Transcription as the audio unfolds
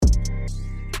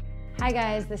Hi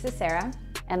guys, this is Sarah.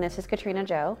 And this is Katrina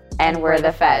Jo. And we're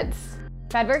the Feds.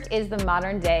 FedWork is the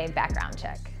modern day background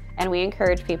check. And we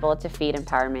encourage people to feed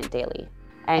empowerment daily.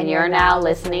 And you're now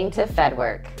listening to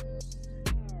FedWork.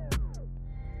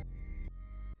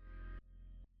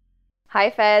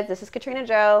 Hi Feds, this is Katrina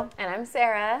Jo. And I'm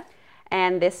Sarah.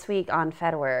 And this week on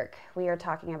FedWork, we are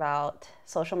talking about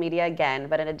social media again,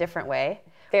 but in a different way.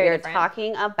 Very we are different.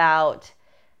 talking about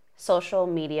social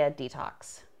media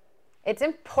detox. It's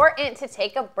important to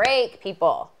take a break,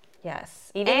 people.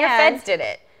 Yes. Even your Feds did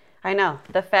it. I know.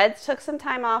 The Feds took some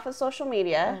time off of social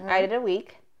media. I did a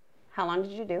week. How long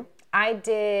did you do? I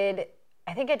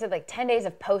think I did like 10 days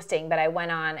of posting, but I went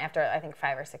on after I think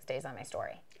 5 or 6 days on my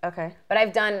story. Okay. But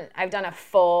I've done a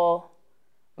full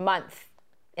month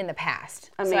in the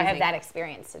past. Amazing. So I have that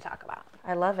experience to talk about.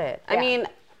 I love it. Yeah. I mean,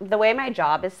 the way my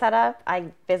job is set up, I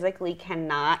physically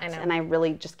cannot, and I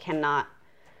really just cannot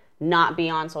not be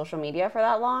on social media for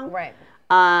that long. Right.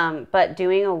 But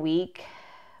doing a week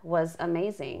was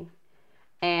amazing.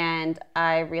 And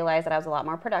I realized that I was a lot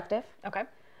more productive. Okay.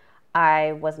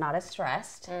 I was not as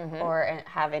stressed or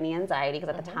have any anxiety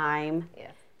because at the time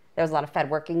there was a lot of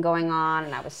Fed working going on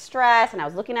and I was stressed and I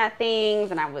was looking at things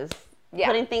and I was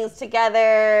putting things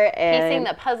together and piecing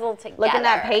the puzzle together. Looking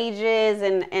at pages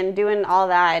and doing all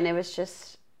that, and it was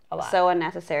just a lot. So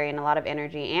unnecessary and a lot of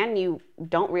energy, and you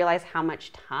don't realize how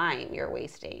much time you're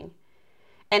wasting.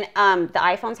 And the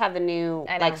iPhones have the new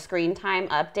like screen time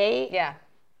update. Yeah.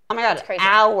 Oh my God, crazy.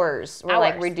 hours were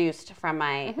like Hours. reduced from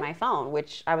my phone,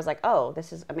 which I was like, oh,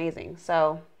 this is amazing.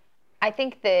 So I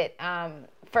think that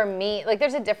for me, like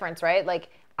there's a difference, right? Like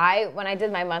when I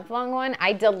did my month-long one,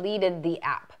 I deleted the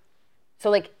app. So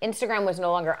like Instagram was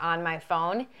no longer on my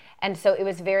phone. And so it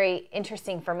was very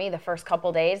interesting for me the first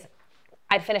couple days.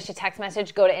 I'd finish a text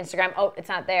message, go to Instagram, oh, it's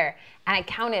not there. And I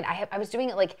counted, I was doing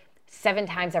it like 7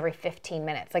 times every 15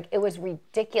 minutes. Like it was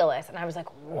ridiculous. And I was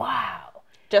like, wow.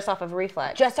 just off of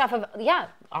reflex. Just off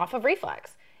of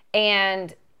reflex.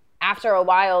 And after a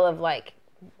while of like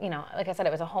I said,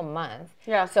 it was a whole month.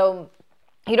 Yeah. So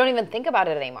you don't even think about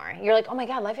it anymore. You're like, oh my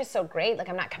God, life is so great. Like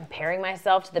I'm not comparing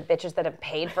myself to the bitches that have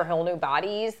paid for whole new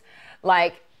bodies.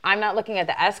 Like I'm not looking at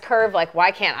the S curve. Like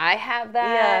why can't I have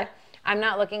that? Yeah. I'm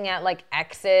not looking at like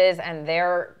exes and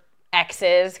their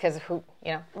exes because who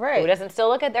doesn't still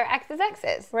look at their exes'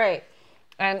 exes? Right.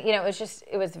 And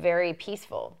it was very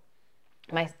peaceful.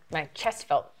 My chest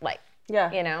felt light.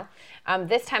 Yeah.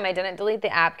 This time I didn't delete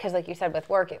the app because like you said with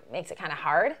work, it makes it kind of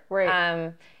hard.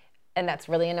 Right. And that's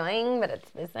really annoying, but it's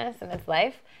business and it's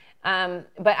life.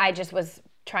 But I just was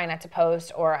trying not to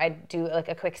post, or I'd do like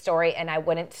a quick story and I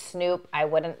wouldn't snoop. I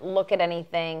wouldn't look at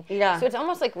anything. Yeah. So it's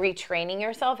almost like retraining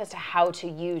yourself as to how to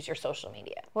use your social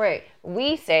media. Right.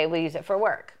 We say we use it for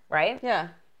work, right? Yeah.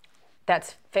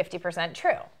 That's 50%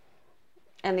 true.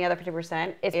 And the other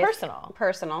 50% is personal.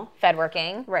 Personal.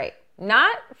 FedWorking. Right.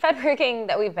 Not FedWorking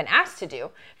that we've been asked to do.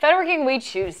 FedWorking we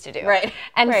choose to do. Right.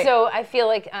 And so I feel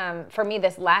like for me,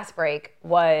 this last break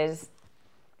was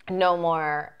no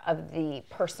more of the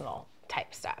personal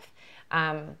type stuff.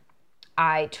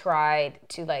 I tried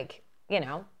to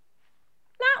not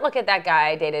look at that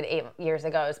guy I dated 8 years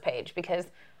ago's page, because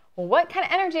what kind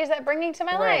of energy is that bringing to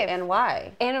my life? And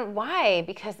why? And why?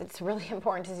 Because it's really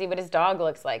important to see what his dog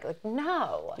looks like. Like,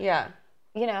 no. Yeah.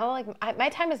 My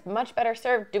time is much better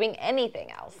served doing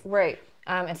anything else. Right.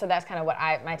 And so that's kind of what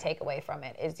my takeaway from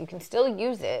it is. You can still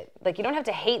use it. Like, you don't have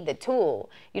to hate the tool.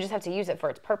 You just have to use it for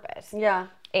its purpose. Yeah.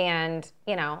 And,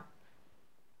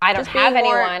 I don't have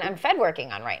anyone I'm Fed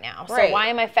working on right now. So why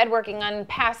am I Fed working on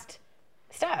past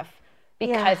stuff?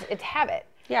 Because it's habit.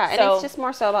 Yeah, and it's just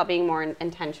more so about being more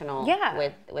intentional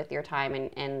with your time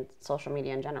and social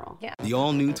media in general. Yeah. The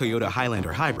all-new Toyota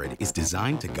Highlander Hybrid is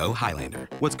designed to go Highlander.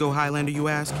 What's go Highlander, you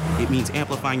ask? It means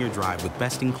amplifying your drive with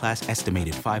best-in-class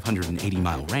estimated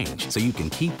 580-mile range, so you can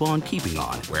keep on keeping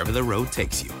on wherever the road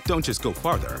takes you. Don't just go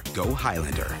farther, go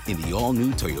Highlander in the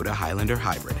all-new Toyota Highlander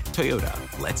Hybrid.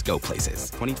 Toyota, let's go places.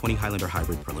 2020 Highlander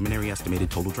Hybrid preliminary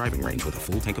estimated total driving range with a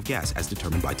full tank of gas as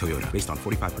determined by Toyota, based on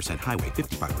 45% highway,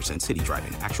 55% city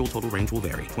driving. Actual total range will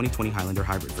vary. 2020 Highlander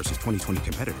Hybrid versus 2020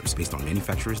 competitors based on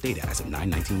manufacturer's data as of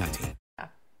 9/19/19.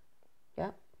 Yeah.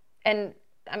 And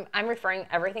I'm referring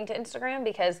everything to Instagram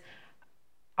because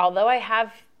although I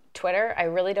have Twitter, I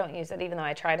really don't use it, even though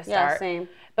I try to start. Yeah, same.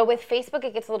 But with Facebook,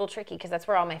 it gets a little tricky because that's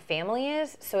where all my family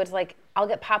is. So it's like I'll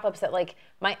get pop-ups that like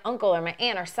my uncle or my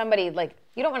aunt or somebody, like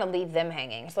you don't want to leave them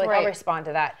hanging. So like I'll respond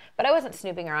to that. But I wasn't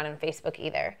snooping around on Facebook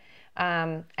either.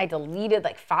 I deleted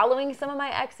like following some of my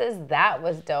exes. That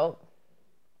was dope.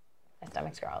 My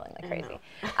stomach's growling like crazy.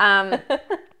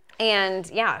 And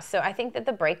yeah, so I think that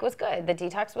the break was good. The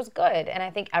detox was good. And I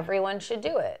think everyone should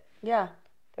do it. Yeah.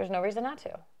 There's no reason not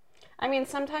to. I mean,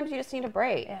 sometimes you just need a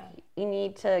break. Yeah. You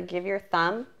need to give your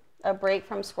thumb a break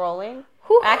from scrolling.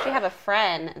 Whew. I actually have a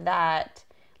friend that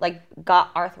like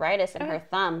got arthritis in her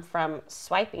thumb from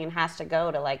swiping and has to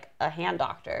go to like a hand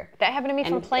doctor. That happened to me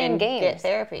from playing games. Get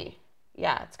therapy.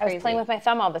 Yeah, it's crazy. I was playing with my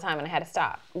thumb all the time and I had to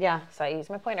stop. Yeah. So I use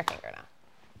my pointer finger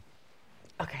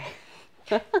now.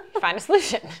 Okay. Find a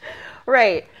solution.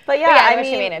 Right. But yeah, I know I what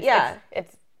you mean, mean.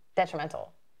 It's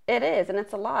detrimental. It is, and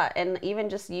it's a lot. And even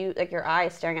just like your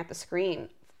eyes staring at the screen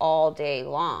all day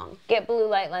long. Get blue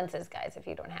light lenses, guys, if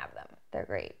you don't have them. They're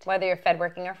great. Whether you're fed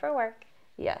working or for work.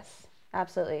 Yes,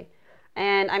 absolutely.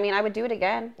 And I mean, I would do it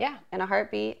again. Yeah. In a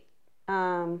heartbeat.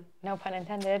 No pun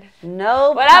intended.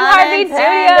 No What pun up, Heartbeat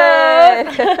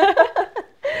intended.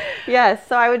 Yes,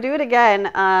 so I would do it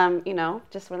again,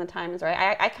 just when the time is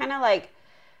right. I kind of like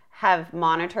have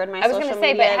monitored my social media. I was going to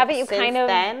say, but haven't you kind of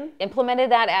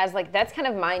implemented that as like, that's kind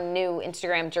of my new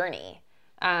Instagram journey.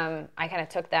 I kind of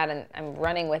took that and I'm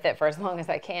running with it for as long as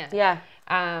I can. Yeah.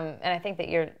 And I think that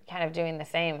you're kind of doing the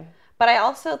same. But I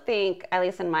also think, at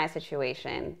least in my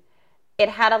situation, it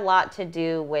had a lot to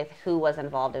do with who was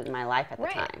involved in my life at the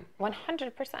time.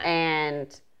 100%.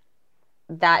 And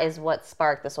that is what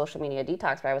sparked the social media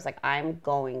detox, where I was like, I'm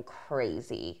going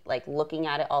crazy. Like, looking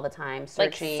at it all the time,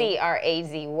 searching. Like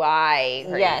CRAZY.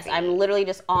 Crazy. Yes, I'm literally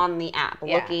just on the app,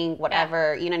 looking,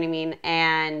 whatever, you know what I mean?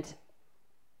 And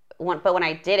but when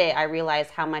I did it, I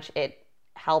realized how much it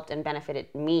helped and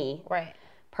benefited me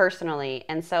personally.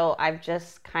 And so I've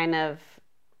just kind of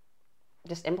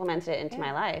just implemented it into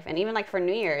my life. And even like for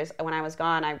New Year's, when I was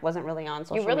gone, I wasn't really on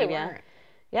social media. You really weren't.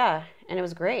 Yeah, and it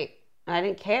was great. And I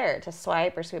didn't care to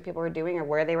swipe or see what people were doing or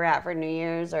where they were at for New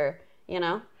Year's or,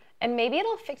 And maybe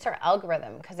it'll fix our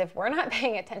algorithm, because if we're not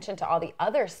paying attention to all the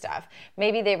other stuff,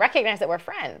 maybe they recognize that we're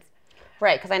friends.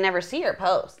 Right, because I never see your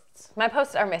posts. My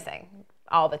posts are missing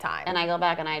all the time. And I go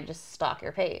back and I just stalk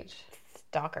your page.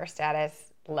 Stalker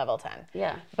status, level 10.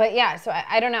 Yeah. But yeah, so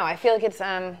I don't know. I feel like it's,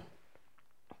 I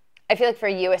feel like for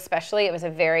you especially, it was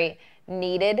a very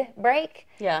needed break.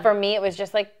 Yeah. For me, it was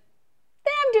just like,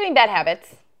 I'm doing bad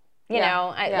habits.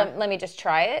 Let me just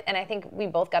try it. And I think we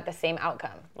both got the same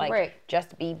outcome. Like,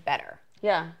 just be better.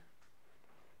 Yeah.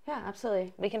 Yeah,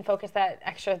 absolutely. We can focus that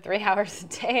extra 3 hours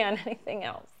a day on anything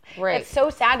else. Right. It's so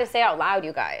sad to say out loud,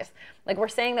 you guys. Like, we're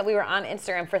saying that we were on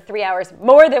Instagram for 3 hours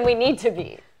more than we need to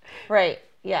be. Right.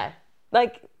 Yeah.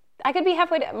 Like, I could be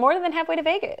more than halfway to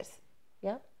Vegas.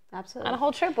 Yep. Absolutely. On a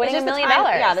whole trip, winning $1 million.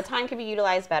 Yeah, the time can be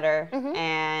utilized better,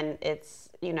 and it's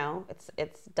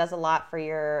does a lot for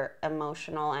your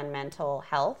emotional and mental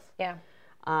health. Yeah.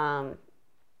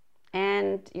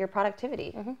 And your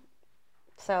productivity.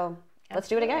 So let's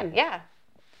do it again. Yeah.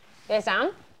 You guys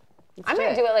down? I'm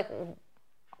gonna do it like.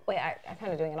 Wait, I'm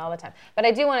kind of doing it all the time, but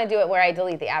I do want to do it where I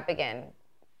delete the app again,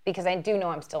 because I do know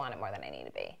I'm still on it more than I need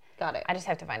to be. Got it. I just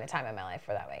have to find a time in my life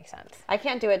where that makes sense. I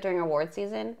can't do it during award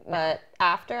season, but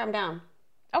after, I'm down.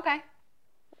 Okay.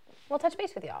 We'll touch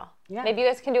base with y'all. Yeah. Maybe you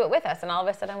guys can do it with us, and all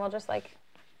of a sudden we'll just like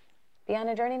be on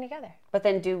a journey together. But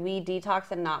then do we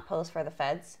detox and not post for the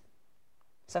feds?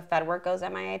 So Fed work goes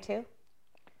MIA too?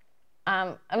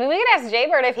 I mean, we could ask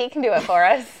Jaybird if he can do it for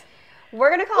us. We're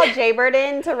going to call Jaybird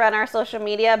in to run our social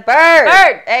media.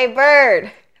 Bird! Hey,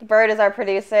 Bird! Bird is our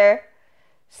producer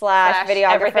 /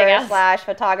 videographer /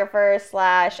 photographer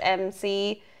 /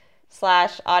 MC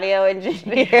 / audio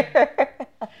engineer.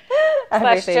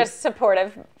 / just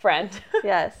supportive friend.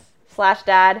 Yes. /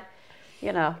 dad.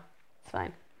 It's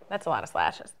fine. That's a lot of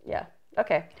slashes. Yeah.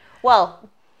 Okay. Well,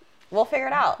 we'll figure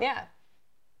it out. Yeah.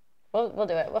 We'll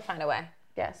do it. We'll find a way.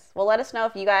 Yes. Well, let us know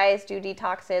if you guys do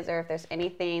detoxes or if there's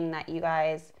anything that you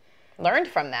guys learned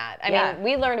from that. I mean,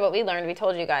 we learned what we learned. We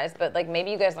told you guys, but like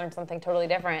maybe you guys learned something totally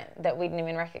different that we didn't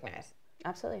even recognize.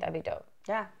 Absolutely. That'd be dope.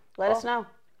 Yeah. Let us know.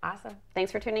 Awesome.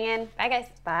 Thanks for tuning in. Bye, guys.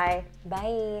 Bye.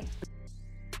 Bye.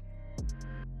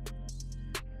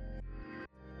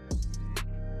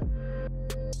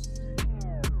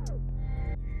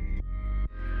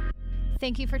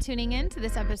 Thank you for tuning in to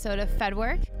this episode of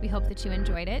FedWork. We hope that you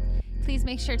enjoyed it. Please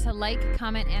make sure to like,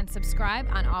 comment, and subscribe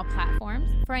on all platforms.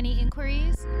 For any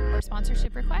inquiries or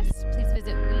sponsorship requests, please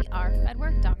visit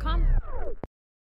wearefedwork.com.